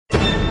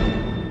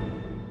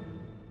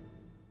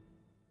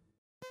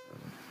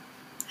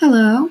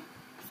Hello.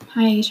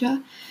 Hi,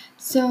 Asia.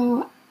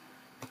 So,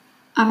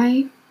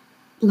 I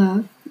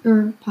love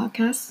your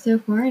podcast so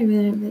far,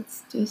 even if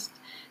it's just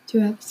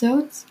 2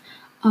 episodes.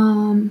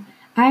 I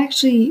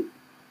actually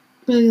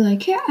really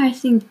like it. I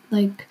think,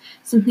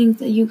 some things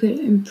that you could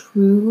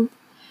improve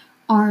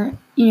are,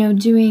 as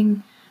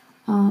you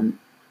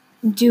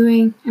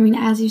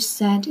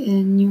said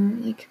in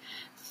your,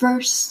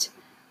 first,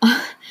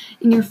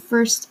 in your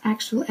first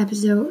actual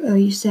episode,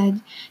 you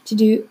said to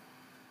do,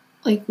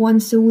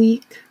 once a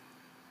week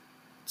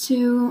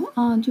to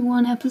do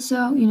one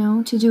episode,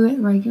 to do it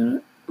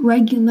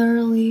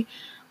regularly,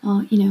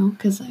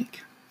 because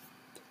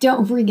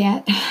don't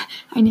forget,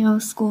 I know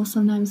school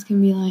sometimes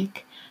can be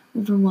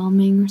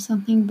overwhelming or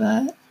something,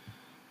 but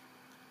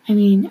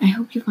I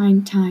hope you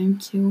find time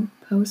to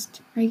post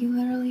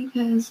regularly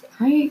because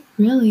I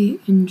really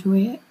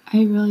enjoy it.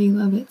 I really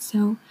love it,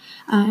 so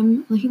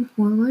I'm looking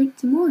forward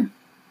to more.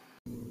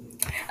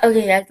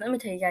 Okay, guys, let me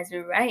tell you guys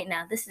right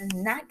now, this is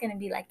not going to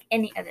be like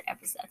any other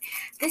episode.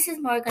 This is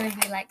more going to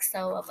be of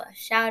a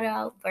shout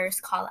out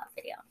verse call out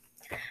video.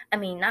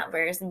 Not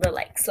verse, but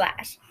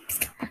slash.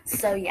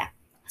 So, yeah.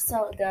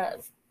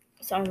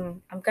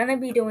 I'm going to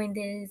be doing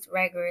this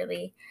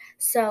regularly.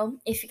 So,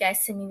 if you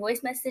guys send me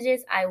voice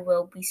messages, I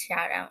will be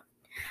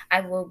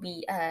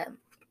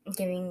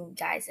giving you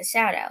guys a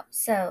shout out.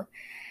 So,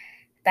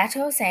 that's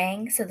what I was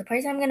saying. So the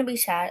person I'm gonna be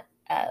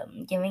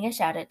giving a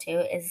shout out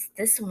to is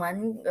this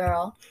one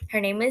girl. Her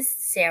name is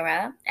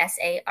Sarah,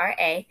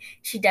 Sara.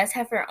 She does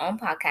have her own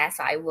podcast,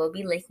 so I will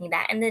be linking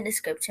that in the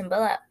description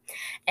below.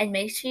 And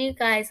make sure you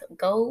guys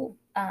go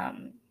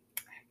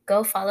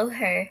follow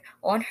her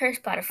on her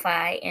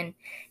Spotify, and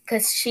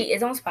because she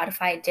is on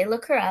Spotify, I did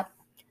look her up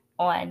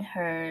on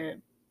her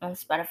on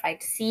Spotify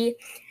to see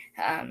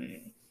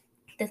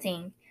the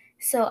thing.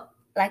 So,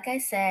 like I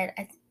said,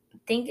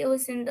 think it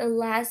was in the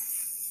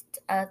last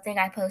thing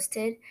I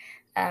posted.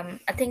 I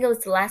think it was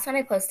the last one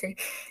I posted.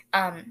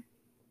 I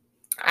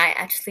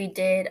actually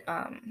did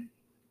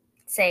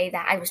say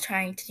that I was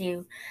trying to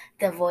do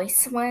the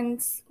voice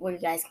ones where you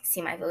guys can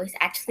see my voice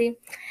actually,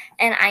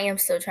 and I am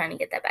still trying to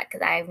get that back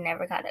because I've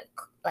never gotten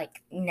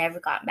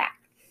back.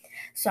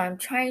 So I'm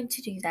trying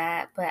to do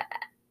that, but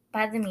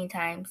by the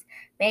meantime,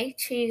 make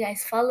sure you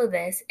guys follow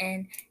this.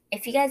 And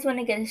if you guys want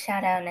to get a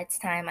shout out next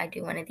time I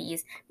do one of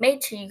these,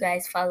 make sure you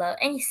guys follow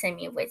and you send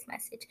me a voice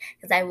message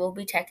because I will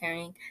be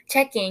not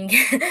checking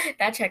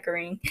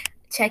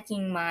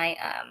my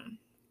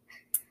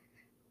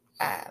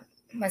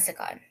what's it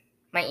called?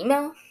 My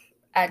email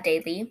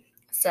daily.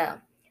 So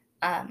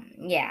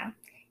yeah,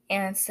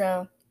 and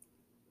so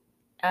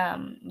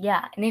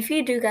yeah, and if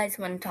you do guys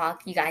want to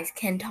talk, you guys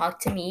can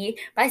talk to me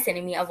by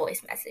sending me a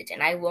voice message,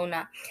 and I will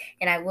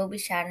be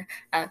shouting.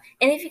 And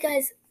if you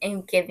guys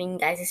am giving you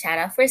guys a shout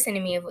out for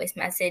sending me a voice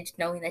message,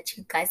 knowing that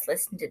you guys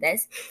listen to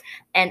this,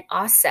 and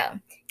also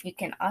you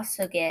can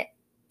also get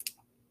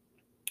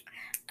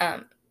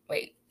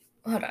wait,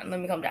 hold on, let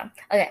me calm down.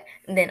 Okay,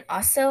 and then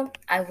also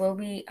I will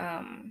be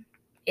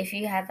if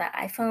you have an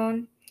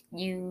iPhone,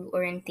 you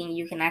or anything,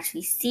 you can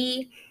actually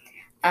see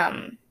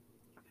um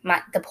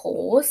the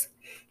polls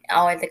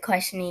or the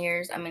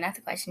questionnaires. Not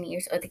the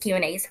questionnaires or the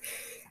Q&As.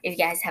 If you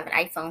guys have an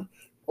iPhone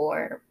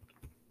or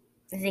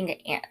I think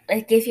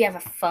if you have a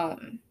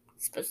phone,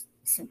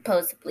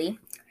 supposedly.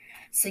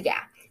 So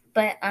yeah,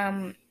 but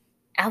I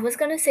was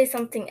gonna say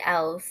something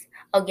else.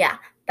 Oh yeah,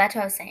 that's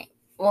what I was saying.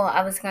 Well,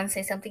 I was gonna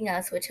say something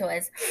else, which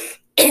was,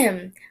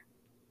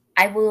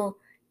 I will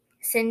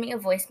send me a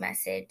voice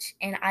message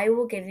and I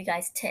will give you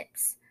guys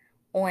tips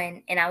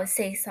on, and I would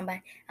say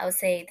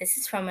this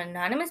is from an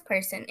anonymous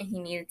person and he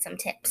needed some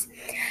tips.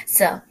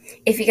 So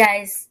if you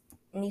guys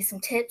need some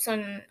tips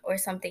on or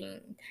something,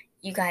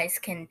 you guys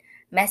can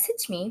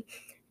message me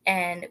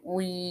and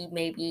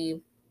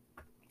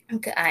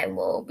I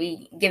will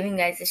be giving you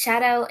guys a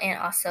shout out and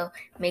also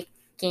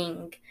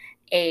making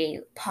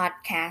a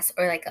podcast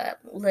or like a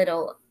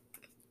little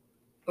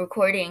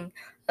recording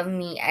of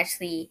me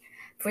actually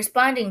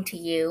responding to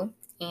you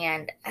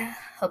and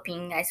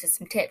helping you guys with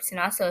some tips. And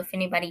also, if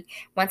anybody,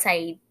 once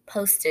I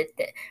post it,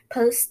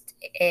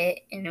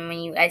 and when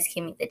you guys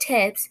give me the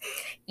tips,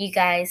 you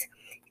guys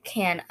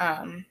can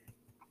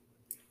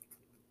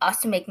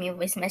also make me a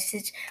voice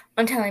message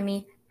on telling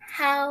me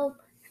how,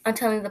 on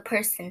telling the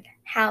person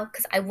how,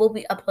 because I will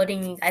be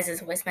uploading you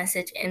guys' voice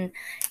message and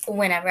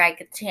whenever I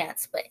get the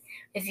chance. But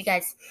if you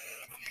guys,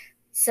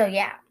 so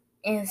yeah,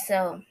 and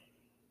so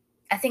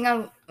I think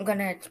I'm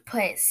gonna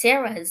put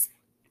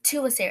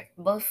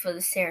both for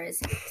the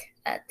Sarah's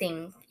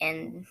thing,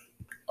 and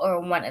or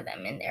one of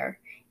them in there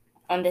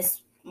on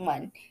this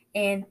one,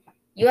 and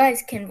you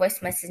guys can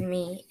voice message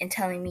me and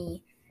telling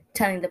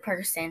the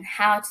person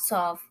how to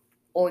solve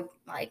or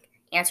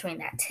answering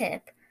that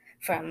tip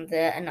from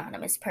the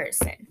anonymous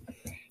person,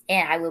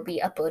 and I will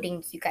be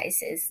uploading you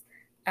guys'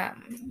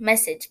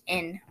 message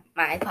in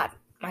my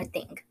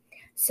thing.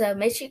 So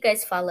make sure you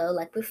guys follow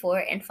like before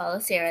and follow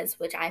Sarah's,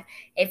 which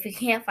if you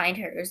can't find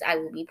hers, I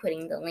will be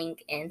putting the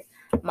link in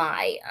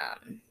my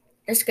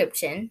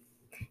description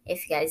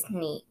if you guys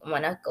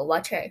wanna go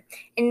watch her.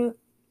 And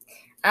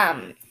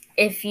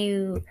If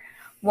you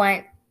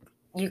want,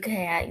 you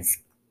guys,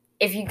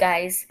 if you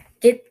guys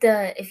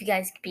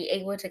be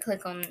able to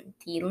click on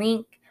the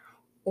link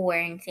or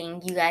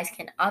anything, you guys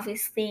can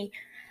obviously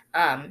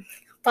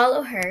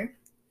follow her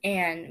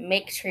and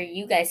make sure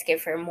you guys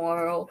give her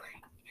more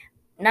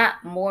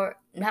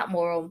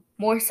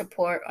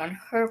support on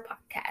her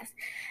podcast.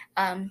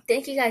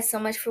 Thank you guys so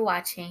much for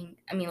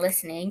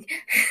listening.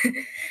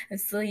 I'm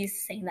still used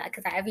to saying that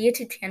because I have a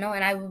YouTube channel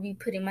and I will be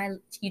putting my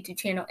YouTube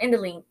channel in the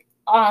link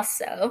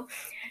also.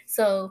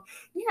 So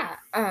yeah,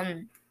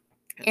 and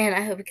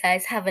I hope you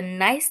guys have a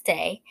nice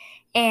day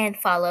and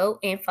follow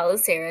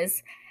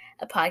Sarah's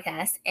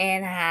podcast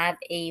and have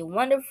a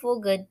wonderful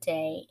good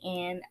day.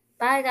 And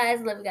bye guys,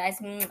 love you guys.